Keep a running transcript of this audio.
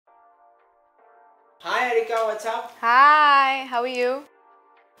Hi Erika, what's up? Hi, how are you?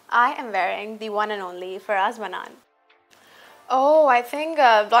 I am wearing the one and only Faraz Mannan. Oh, I think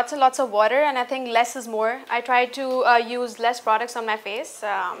lots and lots of water, and I think less is more. I try to use less products on my face,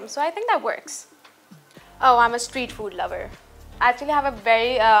 so I think that works. Oh, I'm a street food lover. I actually have a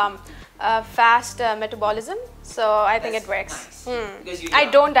very fast metabolism, so I think it works. Nice. Because I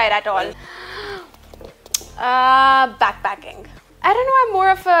don't diet at all. Backpacking. I don't know, I'm more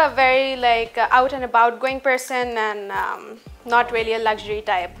of a very out and about going person and not really a luxury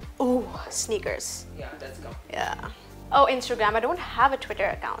type. Ooh, sneakers. Yeah, let's go. Yeah. Oh, Instagram. I don't have a Twitter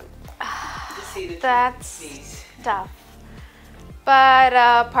account. Just say the truth, That's please. tough.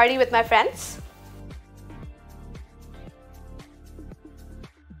 But party with my friends.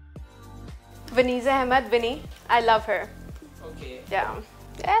 Vaniza Ahmed, Vinny. I love her. Okay. Yeah.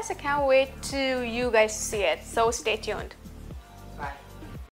 Yes, I can't wait to you guys to see it. So stay tuned.